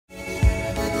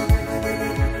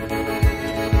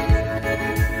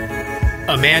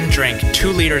A man drank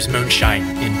 2 liters moonshine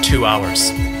in 2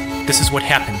 hours. This is what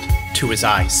happened to his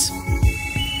eyes.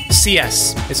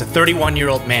 CS is a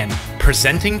 31-year-old man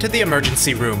presenting to the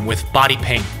emergency room with body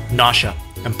pain, nausea,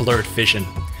 and blurred vision.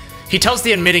 He tells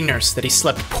the admitting nurse that he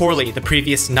slept poorly the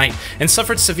previous night and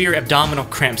suffered severe abdominal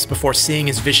cramps before seeing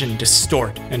his vision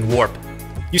distort and warp.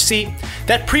 You see,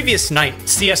 that previous night,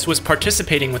 CS was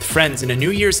participating with friends in a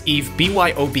New Year's Eve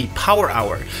BYOB power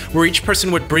hour, where each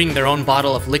person would bring their own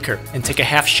bottle of liquor and take a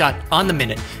half shot on the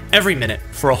minute, every minute,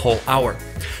 for a whole hour.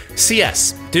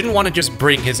 CS didn't want to just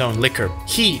bring his own liquor,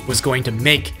 he was going to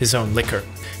make his own liquor.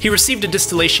 He received a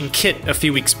distillation kit a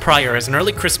few weeks prior as an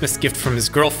early Christmas gift from his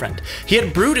girlfriend. He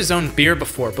had brewed his own beer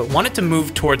before, but wanted to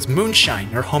move towards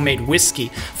moonshine, or homemade whiskey,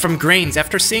 from grains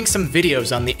after seeing some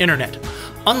videos on the internet.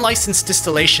 Unlicensed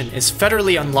distillation is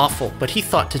federally unlawful, but he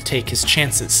thought to take his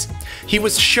chances. He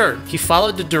was sure he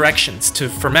followed the directions to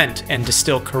ferment and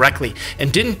distill correctly,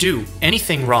 and didn't do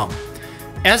anything wrong.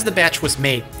 As the batch was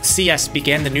made, CS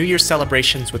began the New Year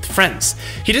celebrations with friends.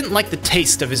 He didn't like the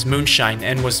taste of his moonshine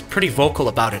and was pretty vocal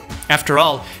about it. After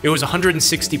all, it was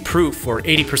 160 proof or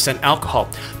 80% alcohol,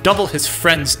 double his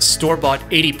friend's store-bought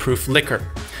 80 proof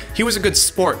liquor. He was a good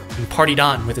sport and partied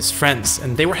on with his friends,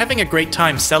 and they were having a great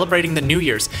time celebrating the New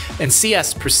Year's, and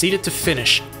CS proceeded to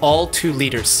finish all 2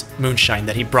 liters moonshine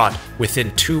that he brought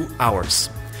within 2 hours.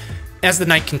 As the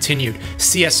night continued,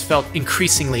 CS felt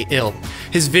increasingly ill.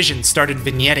 His vision started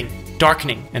vignetting,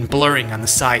 darkening, and blurring on the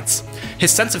sides. His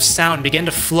sense of sound began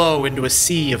to flow into a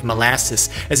sea of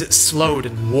molasses as it slowed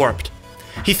and warped.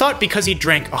 He thought because he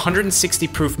drank 160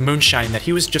 proof moonshine that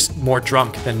he was just more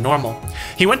drunk than normal.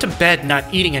 He went to bed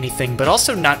not eating anything, but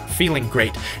also not feeling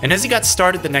great, and as he got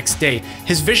started the next day,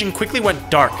 his vision quickly went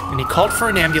dark, and he called for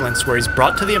an ambulance where he's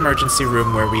brought to the emergency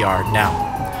room where we are now.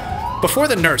 Before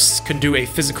the nurse could do a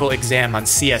physical exam on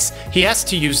CS, he asked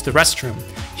to use the restroom.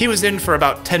 He was in for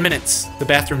about 10 minutes, the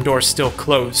bathroom door still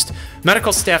closed.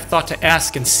 Medical staff thought to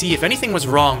ask and see if anything was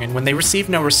wrong, and when they received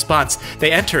no response,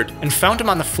 they entered and found him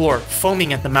on the floor,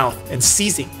 foaming at the mouth and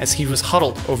seizing as he was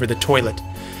huddled over the toilet.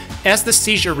 As the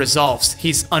seizure resolves,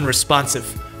 he's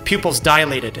unresponsive, pupils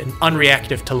dilated and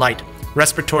unreactive to light,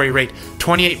 respiratory rate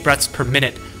 28 breaths per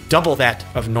minute, double that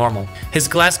of normal. His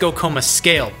Glasgow Coma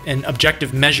Scale, an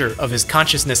objective measure of his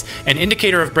consciousness and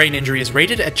indicator of brain injury, is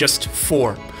rated at just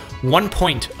 4, 1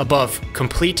 point above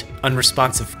complete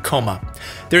unresponsive coma.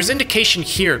 There's indication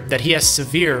here that he has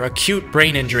severe acute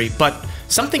brain injury, but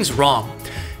something's wrong.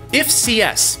 If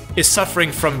CS is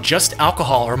suffering from just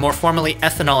alcohol, or more formally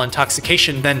ethanol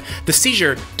intoxication, then the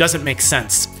seizure doesn't make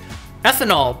sense.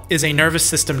 Ethanol is a nervous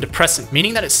system depressant,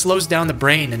 meaning that it slows down the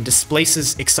brain and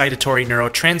displaces excitatory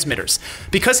neurotransmitters.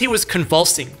 Because he was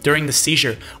convulsing during the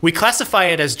seizure, we classify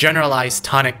it as generalized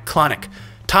tonic-clonic.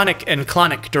 Tonic and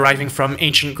clonic deriving from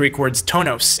ancient Greek words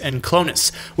tonos and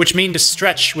klonos, which mean to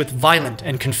stretch with violent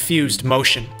and confused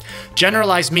motion.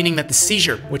 Generalized meaning that the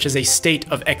seizure, which is a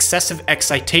state of excessive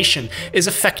excitation, is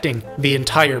affecting the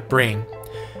entire brain.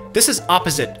 This is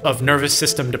opposite of nervous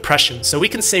system depression, so we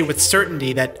can say with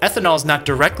certainty that ethanol is not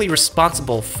directly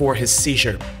responsible for his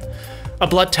seizure. A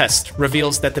blood test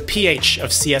reveals that the pH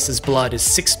of CS's blood is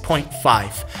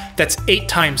 6.5. That's 8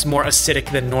 times more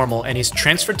acidic than normal, and he's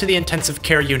transferred to the intensive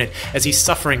care unit as he's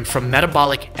suffering from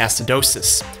metabolic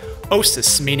acidosis.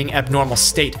 Osis meaning abnormal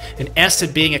state, and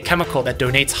acid being a chemical that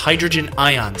donates hydrogen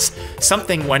ions,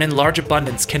 something when in large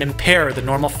abundance can impair the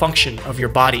normal function of your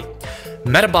body.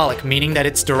 Metabolic meaning that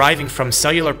it's deriving from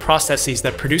cellular processes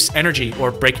that produce energy or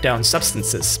break down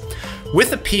substances.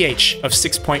 With a pH of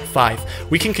 6.5,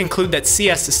 we can conclude that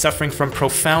CS is suffering from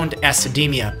profound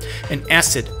acidemia, an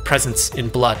acid presence in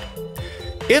blood.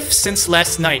 If, since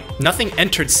last night, nothing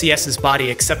entered CS's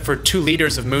body except for 2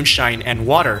 liters of moonshine and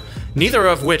water, neither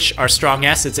of which are strong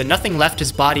acids, and nothing left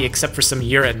his body except for some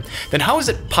urine, then how is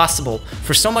it possible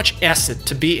for so much acid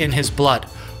to be in his blood?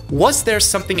 Was there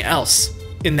something else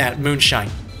in that moonshine?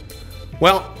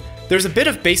 Well, there's a bit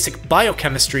of basic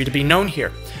biochemistry to be known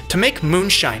here. To make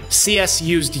moonshine, CS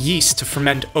used yeast to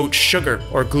ferment oat sugar,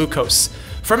 or glucose.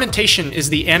 Fermentation is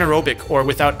the anaerobic or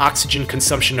without oxygen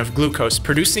consumption of glucose,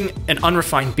 producing an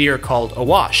unrefined beer called a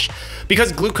wash.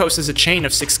 Because glucose is a chain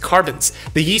of 6 carbons,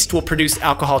 the yeast will produce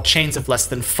alcohol chains of less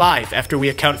than 5 after we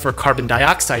account for carbon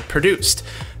dioxide produced.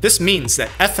 This means that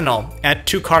ethanol at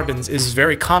 2 carbons is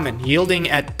very common, yielding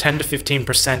at 10 to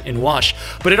 15% in wash,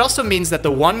 but it also means that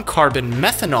the 1 carbon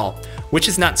methanol, which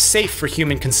is not safe for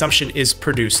human consumption, is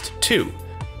produced too.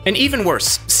 And even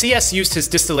worse, CS used his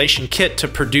distillation kit to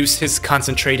produce his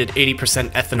concentrated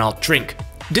 80% ethanol drink.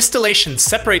 Distillation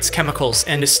separates chemicals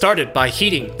and is started by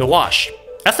heating the wash.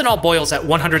 Ethanol boils at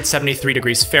 173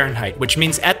 degrees Fahrenheit, which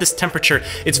means at this temperature,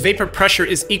 its vapor pressure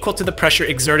is equal to the pressure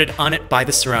exerted on it by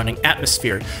the surrounding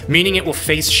atmosphere, meaning it will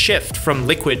phase shift from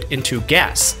liquid into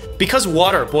gas. Because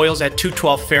water boils at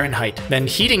 212 Fahrenheit, then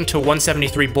heating to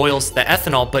 173 boils the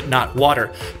ethanol but not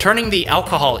water, turning the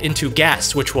alcohol into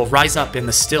gas, which will rise up in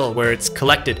the still where it's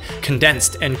collected,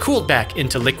 condensed, and cooled back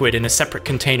into liquid in a separate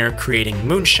container, creating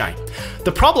moonshine.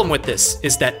 The problem with this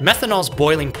is that methanol's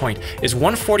boiling point is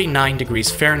 149 degrees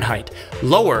Fahrenheit,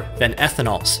 lower than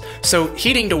ethanol's. So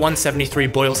heating to 173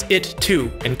 boils it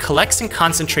too, and collects and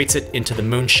concentrates it into the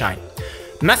moonshine.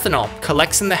 Methanol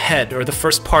collects in the head, or the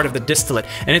first part of the distillate,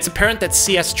 and it's apparent that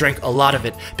CS drank a lot of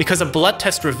it because a blood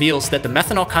test reveals that the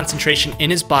methanol concentration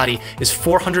in his body is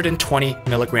 420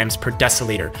 milligrams per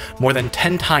deciliter, more than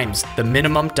 10 times the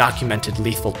minimum documented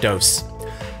lethal dose.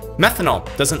 Methanol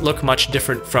doesn't look much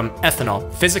different from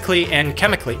ethanol, physically and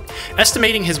chemically.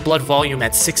 Estimating his blood volume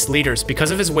at 6 liters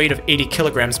because of his weight of 80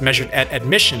 kilograms measured at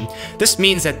admission, this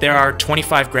means that there are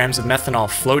 25 grams of methanol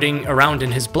floating around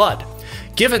in his blood.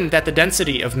 Given that the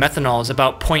density of methanol is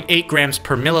about 0.8 grams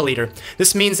per milliliter,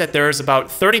 this means that there is about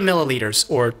 30 milliliters,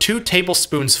 or 2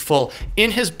 tablespoons full,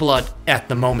 in his blood at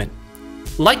the moment.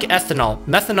 Like ethanol,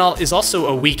 methanol is also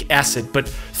a weak acid, but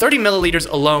 30 milliliters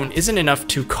alone isn't enough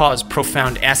to cause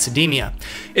profound acidemia.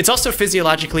 It's also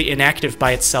physiologically inactive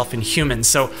by itself in humans,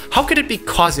 so how could it be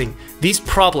causing these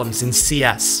problems in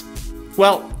CS?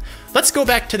 Well, let's go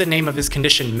back to the name of his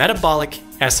condition, metabolic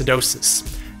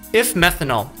acidosis. If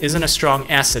methanol isn't a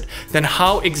strong acid, then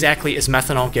how exactly is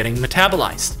methanol getting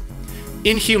metabolized?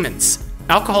 In humans,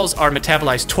 alcohols are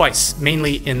metabolized twice,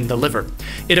 mainly in the liver.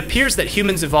 It appears that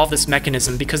humans evolved this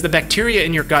mechanism because the bacteria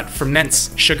in your gut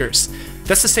ferments sugars.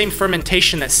 That's the same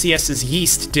fermentation that CS's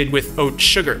yeast did with oat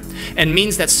sugar, and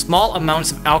means that small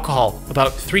amounts of alcohol,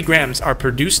 about 3 grams, are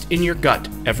produced in your gut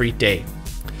every day.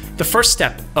 The first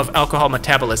step of alcohol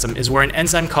metabolism is where an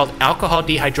enzyme called alcohol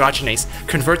dehydrogenase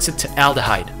converts it to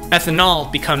aldehyde.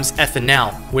 Ethanol becomes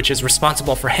ethanal, which is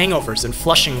responsible for hangovers and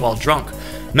flushing while drunk.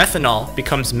 Methanol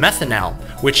becomes methanal,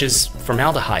 which is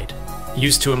formaldehyde,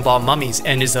 used to embalm mummies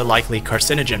and is a likely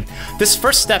carcinogen. This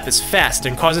first step is fast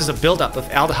and causes a buildup of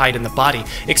aldehyde in the body,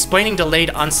 explaining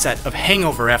delayed onset of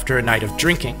hangover after a night of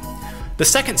drinking. The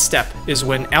second step is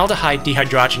when aldehyde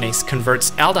dehydrogenase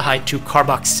converts aldehyde to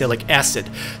carboxylic acid,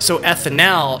 so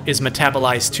ethanal is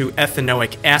metabolized to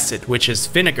ethanoic acid, which is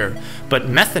vinegar, but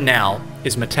methanal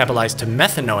is metabolized to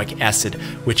methanoic acid,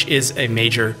 which is a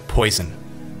major poison.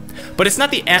 But it's not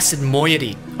the acid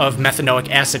moiety of methanoic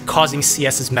acid causing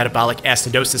CS's metabolic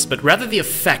acidosis, but rather the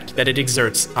effect that it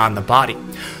exerts on the body.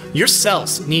 Your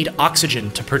cells need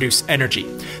oxygen to produce energy.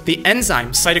 The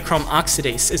enzyme cytochrome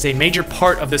oxidase is a major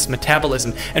part of this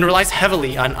metabolism and relies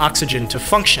heavily on oxygen to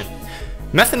function.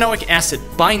 Methanoic acid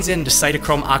binds into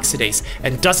cytochrome oxidase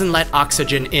and doesn't let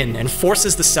oxygen in and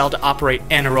forces the cell to operate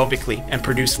anaerobically and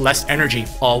produce less energy,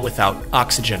 all without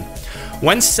oxygen.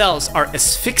 When cells are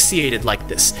asphyxiated like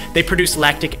this, they produce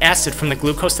lactic acid from the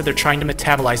glucose that they're trying to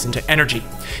metabolize into energy.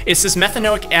 It's this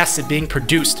methanoic acid being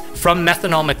produced from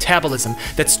methanol metabolism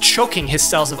that's choking his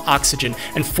cells of oxygen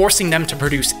and forcing them to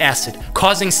produce acid,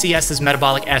 causing CS's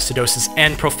metabolic acidosis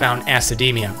and profound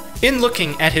acidemia. In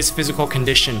looking at his physical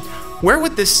condition, where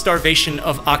would this starvation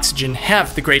of oxygen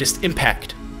have the greatest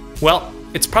impact? Well,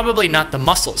 it's probably not the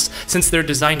muscles, since they're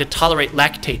designed to tolerate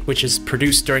lactate, which is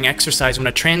produced during exercise when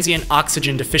a transient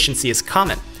oxygen deficiency is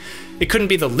common. It couldn't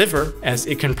be the liver, as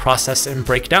it can process and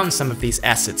break down some of these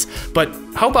acids. But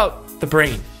how about the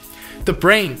brain? The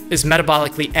brain is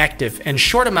metabolically active, and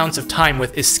short amounts of time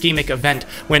with ischemic event,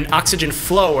 when oxygen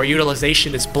flow or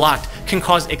utilization is blocked, can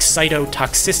cause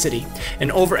excitotoxicity,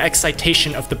 an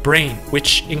overexcitation of the brain,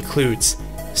 which includes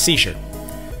seizure.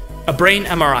 A brain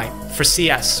MRI for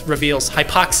CS reveals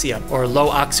hypoxia, or low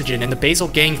oxygen, in the basal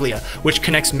ganglia, which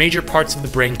connects major parts of the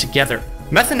brain together.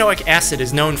 Methanoic acid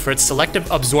is known for its selective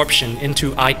absorption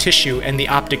into eye tissue and the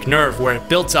optic nerve, where it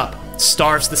builds up,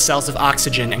 starves the cells of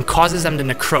oxygen, and causes them to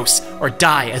necrose, or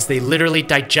die, as they literally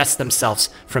digest themselves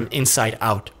from inside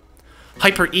out.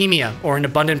 Hyperemia, or an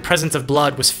abundant presence of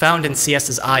blood, was found in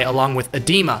CS's eye, along with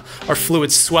edema, or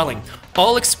fluid swelling,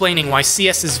 all explaining why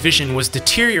CS's vision was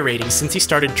deteriorating since he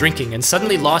started drinking and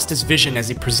suddenly lost his vision as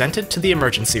he presented to the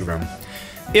emergency room.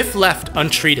 If left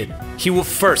untreated, he will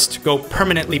first go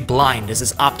permanently blind as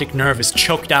his optic nerve is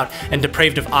choked out and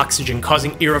deprived of oxygen,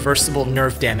 causing irreversible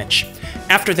nerve damage.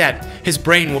 After that, his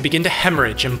brain will begin to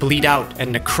hemorrhage and bleed out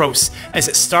and necrose as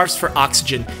it starves for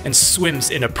oxygen and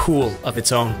swims in a pool of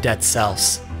its own dead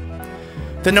cells.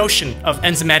 The notion of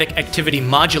enzymatic activity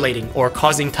modulating or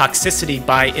causing toxicity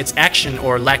by its action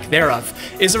or lack thereof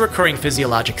is a recurring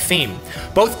physiologic theme.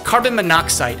 Both carbon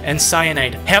monoxide and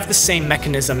cyanide have the same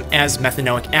mechanism as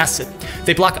methanoic acid.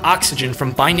 They block oxygen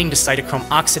from binding to cytochrome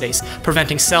oxidase,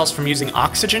 preventing cells from using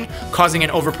oxygen, causing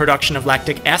an overproduction of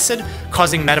lactic acid,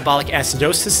 causing metabolic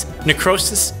acidosis,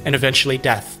 necrosis, and eventually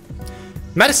death.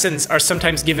 Medicines are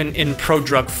sometimes given in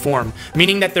prodrug form,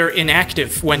 meaning that they're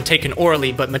inactive when taken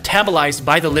orally but metabolized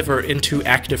by the liver into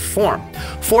active form.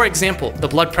 For example, the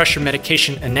blood pressure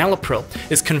medication enalapril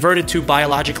is converted to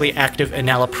biologically active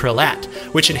enalaprilat,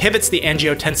 which inhibits the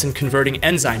angiotensin-converting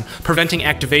enzyme, preventing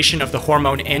activation of the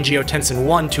hormone angiotensin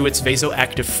 1 to its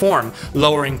vasoactive form,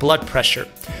 lowering blood pressure.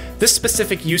 This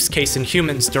specific use case in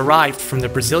humans derived from the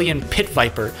Brazilian pit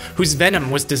viper, whose venom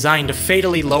was designed to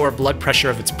fatally lower blood pressure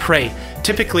of its prey,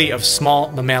 typically of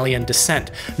small mammalian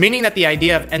descent, meaning that the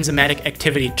idea of enzymatic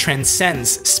activity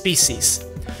transcends species.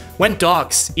 When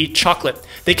dogs eat chocolate,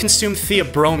 they consume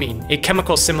theobromine, a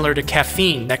chemical similar to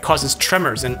caffeine that causes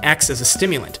tremors and acts as a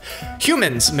stimulant.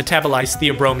 Humans metabolize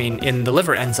theobromine in the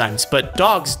liver enzymes, but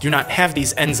dogs do not have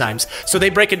these enzymes, so they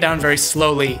break it down very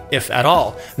slowly, if at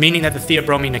all, meaning that the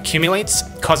theobromine accumulates,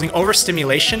 causing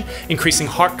overstimulation, increasing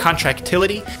heart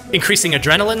contractility, increasing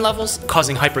adrenaline levels,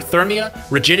 causing hyperthermia,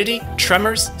 rigidity,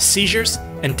 tremors, seizures,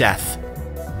 and death.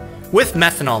 With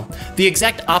methanol, the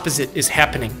exact opposite is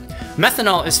happening.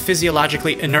 Methanol is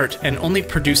physiologically inert and only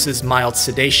produces mild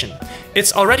sedation.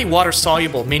 It's already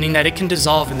water-soluble, meaning that it can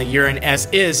dissolve in the urine as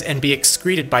is and be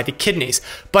excreted by the kidneys,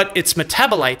 but its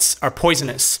metabolites are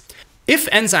poisonous. If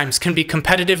enzymes can be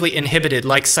competitively inhibited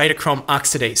like cytochrome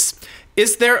oxidase,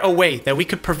 is there a way that we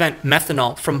could prevent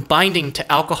methanol from binding to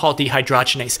alcohol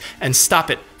dehydrogenase and stop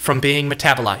it from being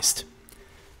metabolized?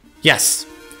 Yes.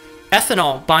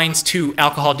 Ethanol binds to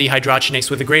alcohol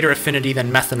dehydrogenase with a greater affinity than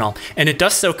methanol, and it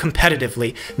does so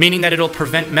competitively, meaning that it'll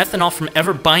prevent methanol from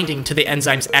ever binding to the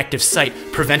enzyme's active site,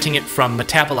 preventing it from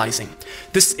metabolizing.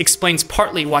 This explains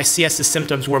partly why CS's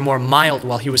symptoms were more mild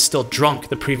while he was still drunk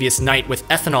the previous night with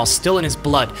ethanol still in his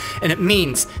blood, and it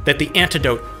means that the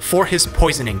antidote for his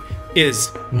poisoning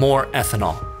is more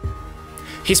ethanol.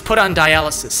 He's put on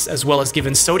dialysis, as well as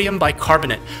given sodium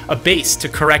bicarbonate, a base to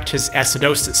correct his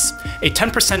acidosis. A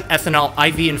 10% ethanol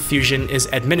IV infusion is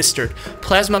administered.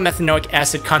 Plasma methanoic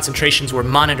acid concentrations were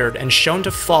monitored and shown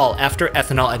to fall after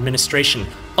ethanol administration,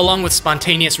 along with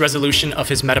spontaneous resolution of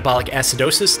his metabolic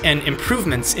acidosis and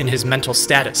improvements in his mental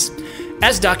status.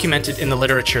 As documented in the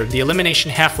literature, the elimination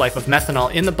half-life of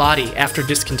methanol in the body after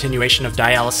discontinuation of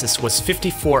dialysis was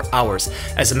 54 hours,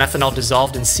 as the methanol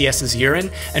dissolved in CS's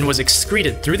urine and was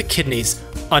excreted through the kidneys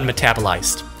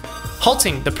unmetabolized.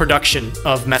 Halting the production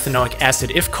of methanoic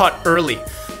acid, if caught early,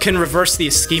 can reverse the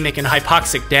ischemic and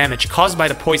hypoxic damage caused by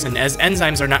the poison, as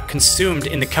enzymes are not consumed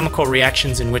in the chemical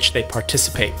reactions in which they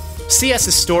participate.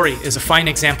 CS's story is a fine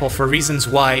example for reasons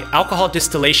why alcohol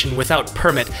distillation without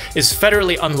permit is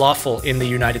federally unlawful in the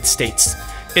United States.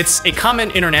 It's a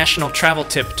common international travel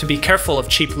tip to be careful of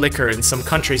cheap liquor in some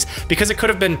countries because it could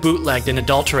have been bootlegged and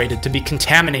adulterated to be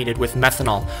contaminated with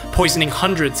methanol, poisoning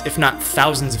hundreds if not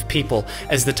thousands of people,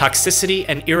 as the toxicity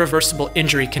and irreversible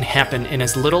injury can happen in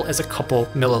as little as a couple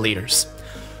milliliters.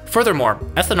 Furthermore,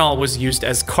 ethanol was used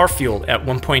as car fuel at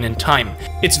one point in time.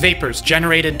 Its vapors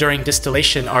generated during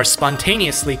distillation are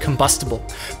spontaneously combustible.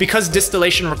 Because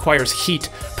distillation requires heat,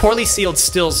 poorly sealed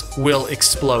stills will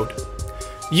explode.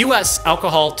 U.S.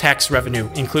 alcohol tax revenue,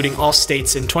 including all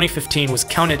states, in 2015 was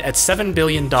counted at $7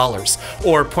 billion,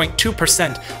 or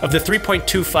 0.2% of the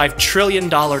 $3.25 trillion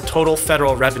total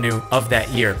federal revenue of that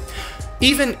year.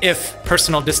 Even if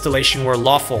personal distillation were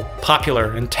lawful,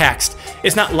 popular, and taxed,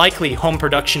 it's not likely home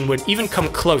production would even come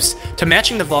close to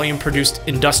matching the volume produced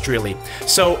industrially.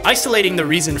 So isolating the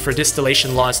reason for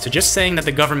distillation laws to just saying that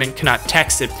the government cannot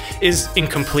tax it is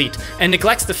incomplete, and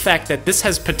neglects the fact that this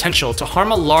has potential to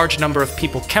harm a large number of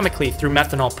people chemically through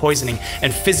methanol poisoning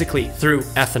and physically through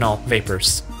ethanol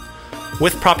vapors.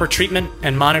 With proper treatment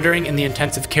and monitoring in the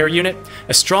intensive care unit,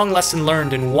 a strong lesson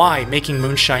learned in why making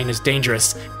moonshine is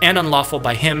dangerous and unlawful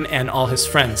by him and all his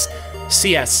friends,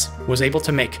 CS was able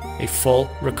to make a full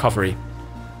recovery.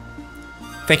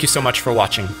 Thank you so much for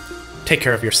watching. Take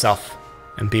care of yourself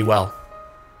and be well.